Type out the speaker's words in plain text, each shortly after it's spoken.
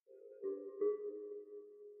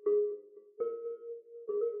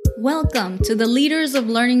Welcome to the Leaders of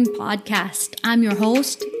Learning podcast. I'm your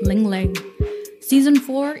host, Ling Ling. Season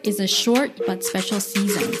 4 is a short but special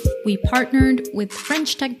season. We partnered with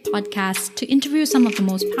French Tech Podcast to interview some of the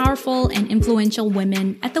most powerful and influential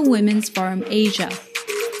women at the Women's Forum Asia.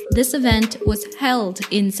 This event was held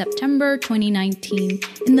in September 2019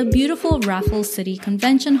 in the beautiful Raffles City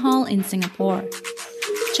Convention Hall in Singapore.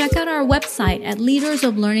 Check out our website at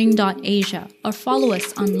leadersoflearning.asia or follow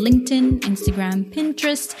us on LinkedIn, Instagram,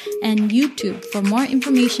 Pinterest, and YouTube for more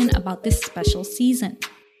information about this special season.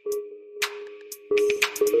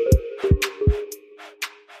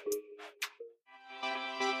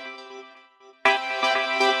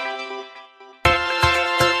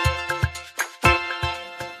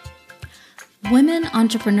 Women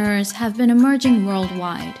entrepreneurs have been emerging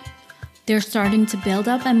worldwide. They're starting to build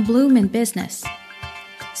up and bloom in business.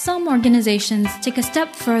 Some organizations take a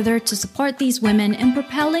step further to support these women in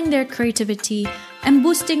propelling their creativity and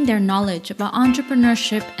boosting their knowledge about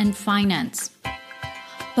entrepreneurship and finance.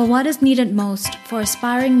 But what is needed most for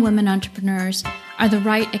aspiring women entrepreneurs are the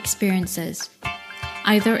right experiences,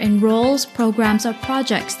 either in roles, programs, or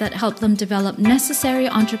projects that help them develop necessary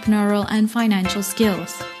entrepreneurial and financial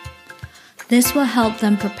skills. This will help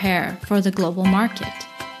them prepare for the global market.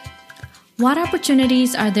 What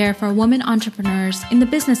opportunities are there for women entrepreneurs in the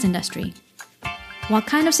business industry? What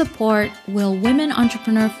kind of support will Women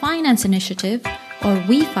Entrepreneur Finance Initiative, or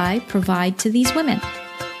WeFi, provide to these women?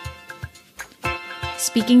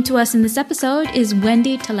 Speaking to us in this episode is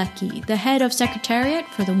Wendy Telecki, the head of Secretariat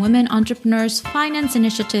for the Women Entrepreneurs Finance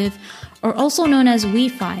Initiative, or also known as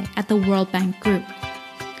WeFi, at the World Bank Group.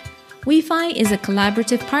 WeFi is a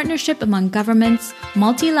collaborative partnership among governments,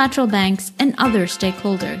 multilateral banks, and other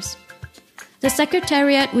stakeholders. The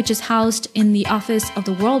Secretariat, which is housed in the office of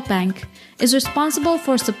the World Bank, is responsible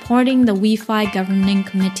for supporting the WeFi Governing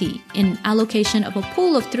Committee in allocation of a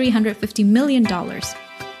pool of $350 million.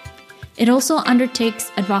 It also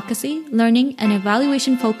undertakes advocacy, learning, and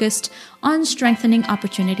evaluation focused on strengthening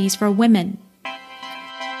opportunities for women.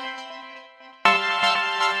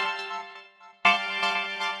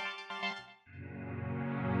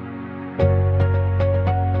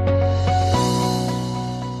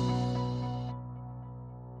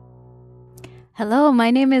 Hello, my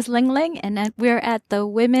name is Ling Ling, and we're at the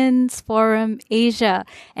Women's Forum Asia.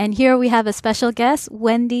 And here we have a special guest,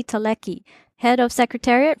 Wendy Telecki, head of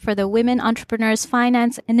Secretariat for the Women Entrepreneurs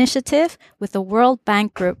Finance Initiative with the World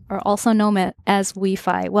Bank Group, or also known as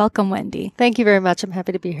WeFi. Welcome, Wendy. Thank you very much. I'm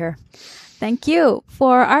happy to be here. Thank you.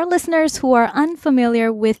 For our listeners who are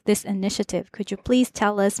unfamiliar with this initiative, could you please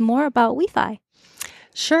tell us more about WeFi?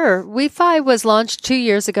 Sure. WeFi was launched 2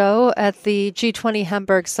 years ago at the G20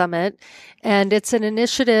 Hamburg Summit, and it's an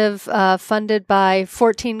initiative funded by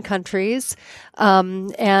 14 countries,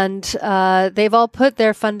 and they've all put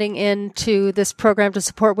their funding into this program to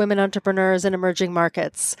support women entrepreneurs in emerging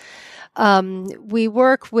markets. We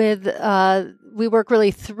work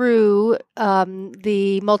really through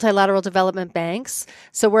the multilateral development banks.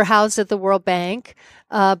 So we're housed at the World Bank,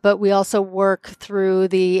 but we also work through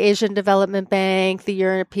the Asian Development Bank, the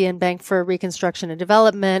European Bank for Reconstruction and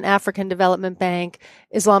Development, African Development Bank,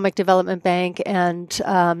 Islamic Development Bank, and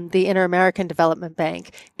the Inter-American Development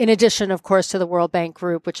Bank, in addition, of course, to the World Bank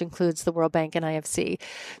Group, which includes the World Bank and IFC.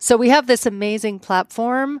 So we have this amazing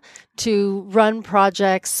platform to run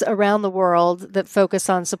projects around the world that focus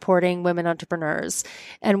on supporting women entrepreneurs.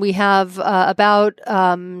 And we have about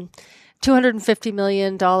 $250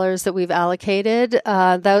 million that we've allocated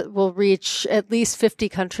that will reach at least 50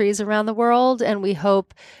 countries around the world. And we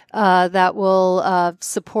hope that will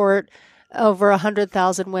support over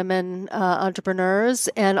 100,000 women entrepreneurs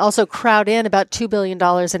and also crowd in about $2 billion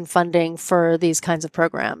in funding for these kinds of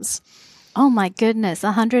programs. Oh my goodness,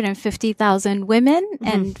 150,000 women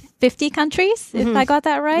and 50 countries, if I got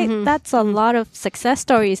that right? That's a lot of success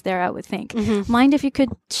stories there, I would think. Mind if you could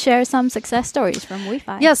share some success stories from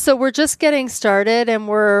WeFi? Yeah, so we're just getting started and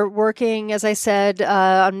we're working, as I said,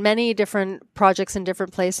 on many different projects in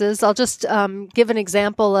different places. I'll just give an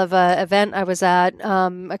example of an event I was at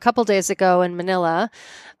a couple days ago in Manila.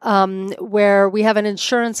 Where we have an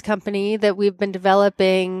insurance company that we've been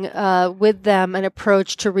developing with them an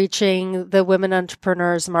approach to reaching the women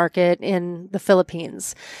entrepreneurs market in the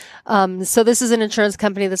Philippines. So this is an insurance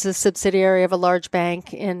company. This is a subsidiary of a large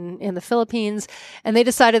bank in the Philippines. And they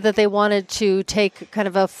decided that they wanted to take kind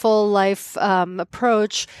of a full life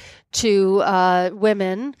approach to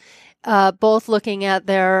women, both looking at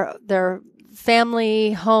their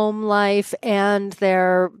family, home life, and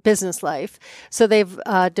their business life. So they've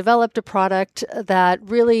developed a product that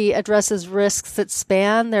really addresses risks that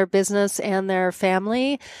span their business and their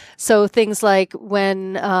family. So things like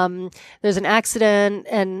when there's an accident,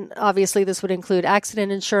 and obviously this would include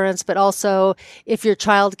accident insurance, but also if your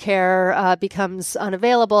child care becomes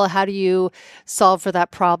unavailable, how do you solve for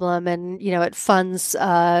that problem? And, it funds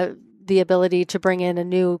the ability to bring in a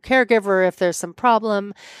new caregiver if there's some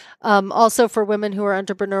problem. Also for women who are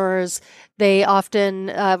entrepreneurs, they often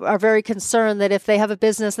are very concerned that if they have a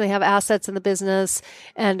business and they have assets in the business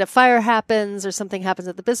and a fire happens or something happens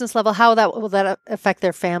at the business level, how will that affect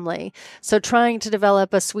their family? So trying to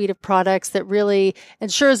develop a suite of products that really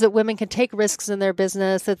ensures that women can take risks in their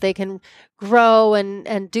business, that they can grow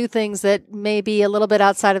and do things that may be a little bit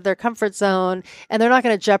outside of their comfort zone, and they're not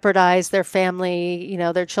going to jeopardize their family,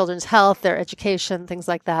 their children's health, their education, things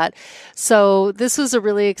like that. So this was a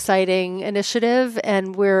really exciting initiative,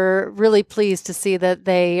 and we're really pleased to see that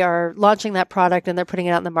they are launching that product and they're putting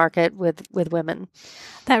it out in the market with women.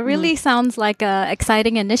 That really sounds like an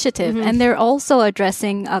exciting initiative. And they're also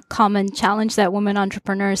addressing a common challenge that women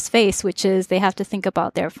entrepreneurs face, which is they have to think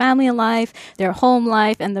about their family life, their home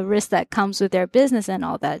life, and the risk that comes with their business and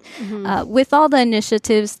all that. With all the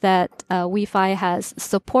initiatives that WeFi has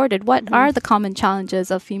supported, what are the common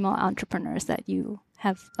challenges of female entrepreneurs that you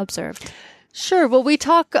have observed? Sure. Well, we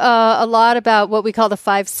talk a lot about what we call the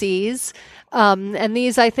 5 C's. And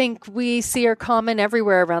these, I think, we see are common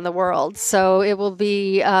everywhere around the world. So it will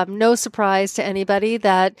be no surprise to anybody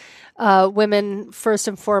that women, first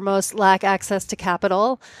and foremost, lack access to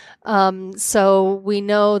capital. So we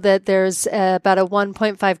know that there's about a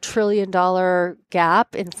 $1.5 trillion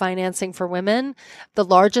gap in financing for women. The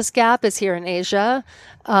largest gap is here in Asia.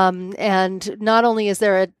 And not only is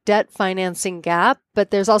there a debt financing gap, but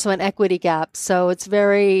there's also an equity gap. So it's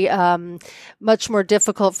very much more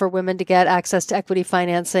difficult for women to get access to equity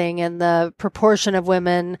financing, and the proportion of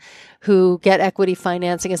women who get equity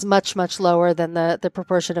financing is much, much lower than the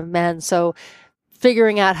proportion of men. So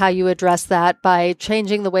figuring out how you address that by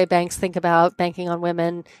changing the way banks think about banking on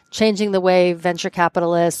women, changing the way venture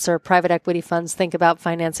capitalists or private equity funds think about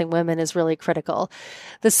financing women is really critical.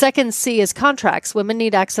 The second C is contracts. Women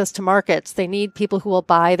need access to markets. They need people who will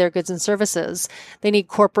buy their goods and services. They need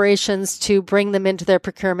corporations to bring them into their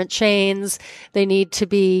procurement chains. They need to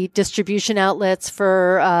be distribution outlets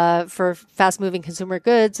for fast-moving consumer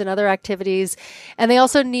goods and other activities. And they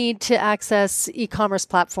also need to access e-commerce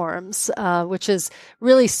platforms, which is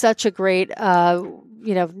really such a great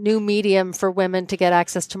new medium for women to get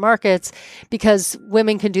access to markets, because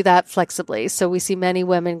women can do that flexibly. So we see many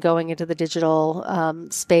women going into the digital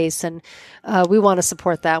space, and we want to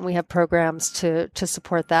support that. And we have programs to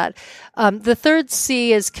support that. The third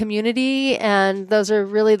C is community, and those are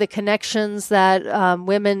really the connections that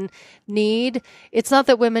women need. It's not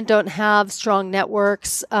that women don't have strong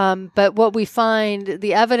networks, but what we find,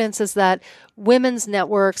 the evidence is that women's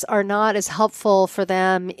networks are not as helpful for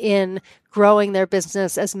them in growing their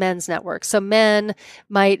business as men's networks. So men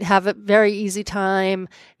might have a very easy time,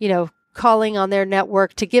 calling on their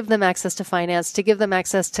network to give them access to finance, to give them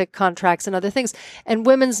access to contracts and other things. And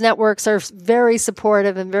women's networks are very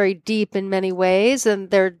supportive and very deep in many ways,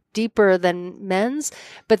 and they're deeper than men's,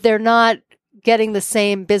 but they're not getting the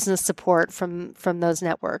same business support from those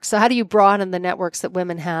networks. So how do you broaden the networks that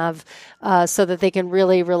women have so that they can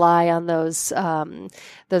really rely on those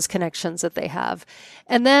connections that they have?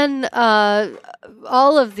 And then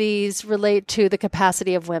all of these relate to the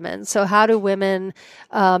capacity of women. So how do women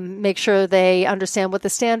make sure they understand what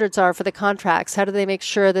the standards are for the contracts? How do they make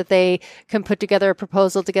sure that they can put together a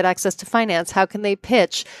proposal to get access to finance? How can they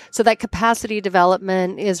pitch? So that capacity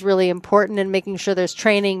development is really important in making sure there's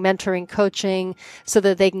training, mentoring, coaching, so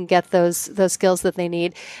that they can get those skills that they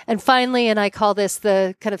need. And finally, and I call this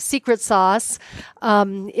the kind of secret sauce,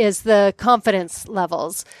 is the confidence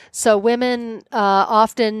levels. So women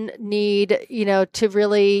often need, to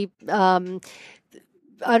really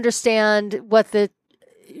understand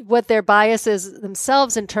what their bias is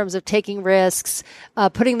themselves in terms of taking risks,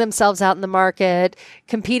 putting themselves out in the market,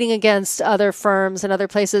 competing against other firms and other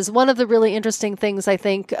places. One of the really interesting things I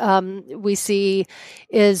think we see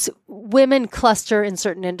is women cluster in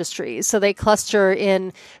certain industries. So they cluster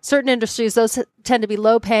in certain industries. Those tend to be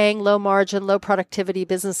low paying, low margin, low productivity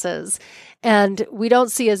businesses. And we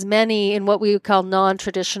don't see as many in what we would call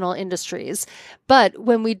non-traditional industries. But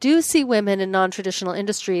when we do see women in non-traditional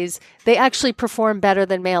industries, they actually perform better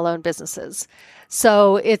than male-owned businesses.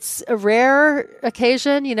 So it's a rare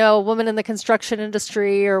occasion, a woman in the construction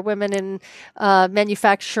industry or women in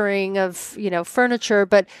manufacturing of, furniture.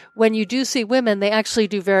 But when you do see women, they actually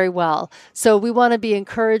do very well. So we want to be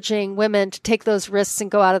encouraging women to take those risks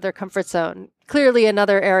and go out of their comfort zone. Clearly,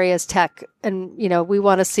 another area is tech. And, we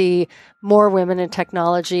want to see more women in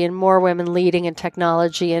technology and more women leading in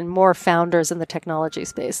technology and more founders in the technology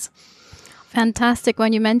space. Fantastic.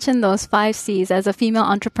 When you mentioned those 5 C's, as a female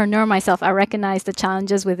entrepreneur myself, I recognize the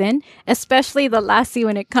challenges within, especially the last C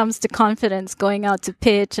when it comes to confidence, going out to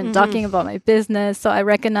pitch and talking about my business. So I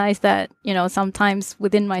recognize that, sometimes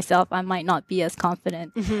within myself, I might not be as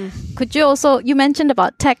confident. Could you also, you mentioned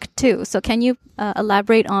about tech too. So can you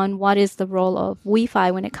elaborate on what is the role of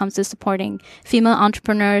WeFi when it comes to supporting female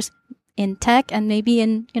entrepreneurs in tech and maybe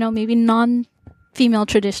in, maybe non-female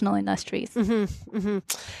traditional industries?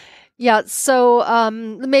 Yeah, so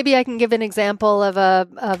maybe I can give an example of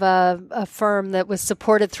a firm that was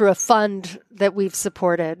supported through a fund that we've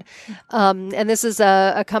supported, and this is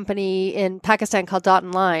a company in Pakistan called Dot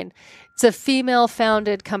and Line. It's a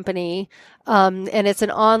female-founded company, and it's an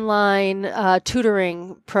online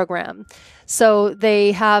tutoring program. So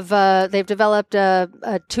they've developed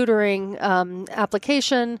a tutoring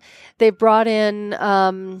application. They brought in,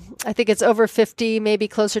 I think it's over 50, maybe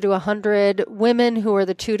closer to 100 women who are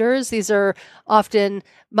the tutors. These are often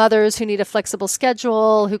mothers who need a flexible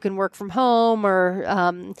schedule, who can work from home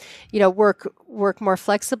or, work more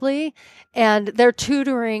flexibly. And they're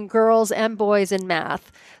tutoring girls and boys in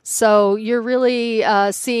math. So you're really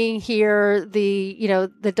seeing here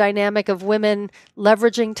the dynamic of women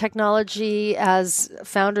leveraging technology as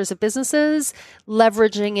founders of businesses,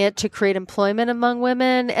 leveraging it to create employment among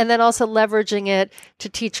women, and then also leveraging it to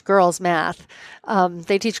teach girls math.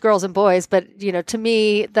 They teach girls and boys, but to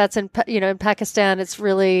me, that's in Pakistan, it's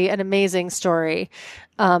really an amazing story.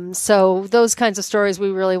 So those kinds of stories we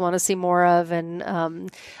really want to see more of. And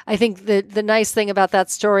I think the nice thing about that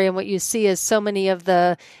story and what you see is so many of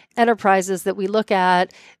the enterprises that we look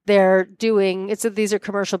at, these are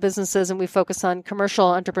commercial businesses and we focus on commercial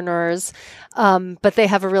entrepreneurs, but they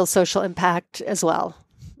have a real social impact as well.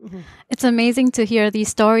 It's amazing to hear these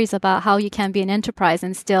stories about how you can be an enterprise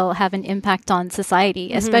and still have an impact on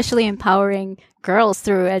society, especially empowering girls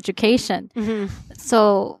through education.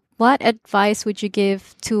 So what advice would you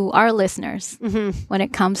give to our listeners when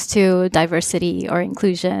it comes to diversity or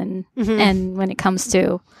inclusion and when it comes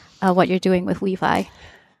to what you're doing with WeFi?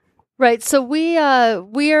 Right. So we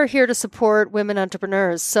are here to support women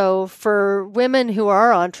entrepreneurs. So for women who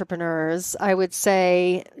are entrepreneurs, I would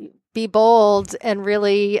say be bold and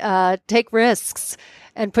really take risks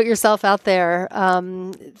and put yourself out there.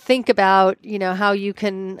 Think about, how you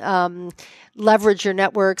can leverage your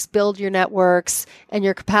networks, build your networks and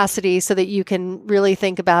your capacity so that you can really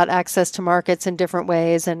think about access to markets in different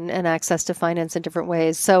ways and access to finance in different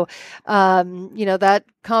ways. So, that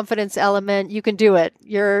confidence element, you can do it.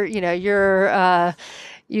 You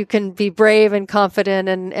can be brave and confident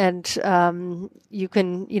and you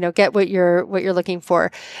can, get what you're looking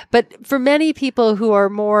for. But for many people who are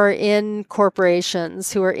more in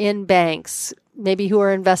corporations, who are in banks, maybe who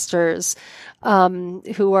are investors,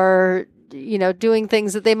 who are, doing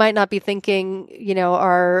things that they might not be thinking,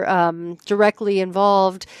 are directly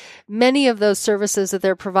involved. Many of those services that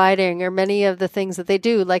they're providing or many of the things that they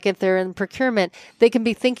do, like if they're in procurement, they can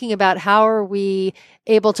be thinking about how are we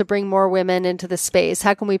able to bring more women into the space?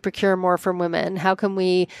 How can we procure more from women? How can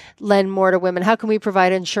we lend more to women? How can we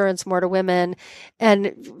provide insurance more to women?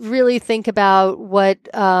 And really think about what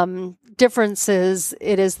differences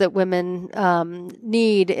it is that women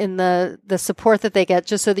need in the support that they get,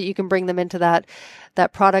 just so that you can bring them into that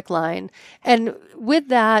product line. And with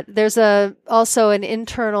that, there's also an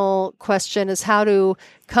internal question: is how do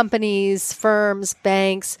companies, firms,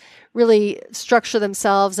 banks really structure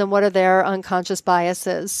themselves, and what are their unconscious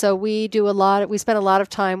biases? So we spend a lot of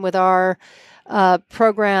time with our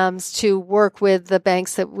programs to work with the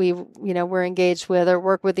banks that we're engaged with, or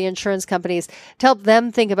work with the insurance companies to help them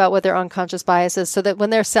think about what their unconscious bias is, so that when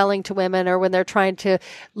they're selling to women or when they're trying to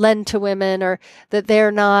lend to women, or that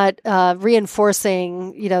they're not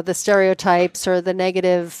reinforcing, the stereotypes or the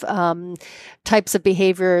negative types of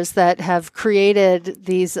behaviors that have created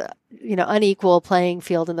these unequal playing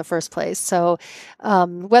field in the first place. So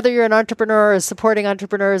whether you're an entrepreneur or supporting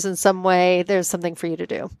entrepreneurs in some way, there's something for you to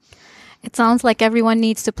do. It sounds like everyone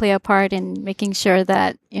needs to play a part in making sure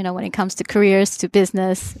that, when it comes to careers, to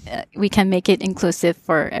business, we can make it inclusive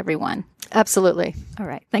for everyone. Absolutely. All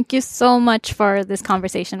right. Thank you so much for this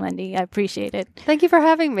conversation, Wendy. I appreciate it. Thank you for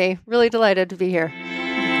having me. Really delighted to be here.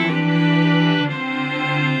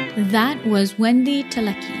 That was Wendy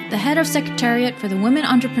Telecki, the head of Secretariat for the Women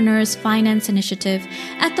Entrepreneurs Finance Initiative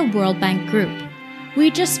at the World Bank Group. We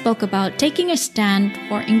just spoke about taking a stand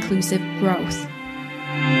for inclusive growth.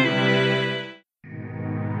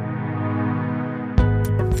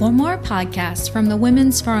 For more podcasts from the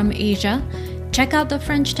Women's Forum Asia, check out the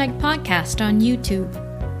French Tech Podcast on YouTube.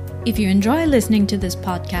 If you enjoy listening to this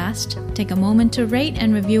podcast, take a moment to rate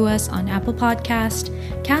and review us on Apple Podcast,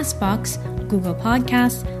 Castbox, Google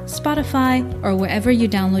Podcasts, Spotify, or wherever you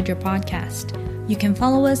download your podcast. You can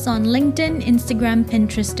follow us on LinkedIn, Instagram,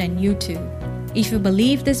 Pinterest, and YouTube. If you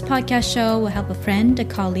believe this podcast show will help a friend, a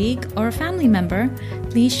colleague, or a family member,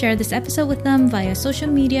 please share this episode with them via social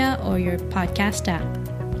media or your podcast app.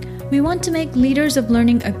 We want to make Leaders of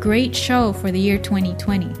Learning a great show for the year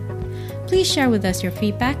 2020. Please share with us your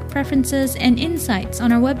feedback, preferences, and insights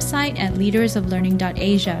on our website at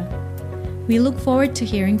leadersoflearning.asia. We look forward to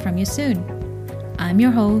hearing from you soon. I'm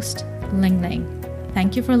your host, Ling Ling.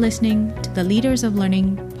 Thank you for listening to the Leaders of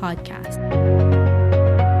Learning podcast.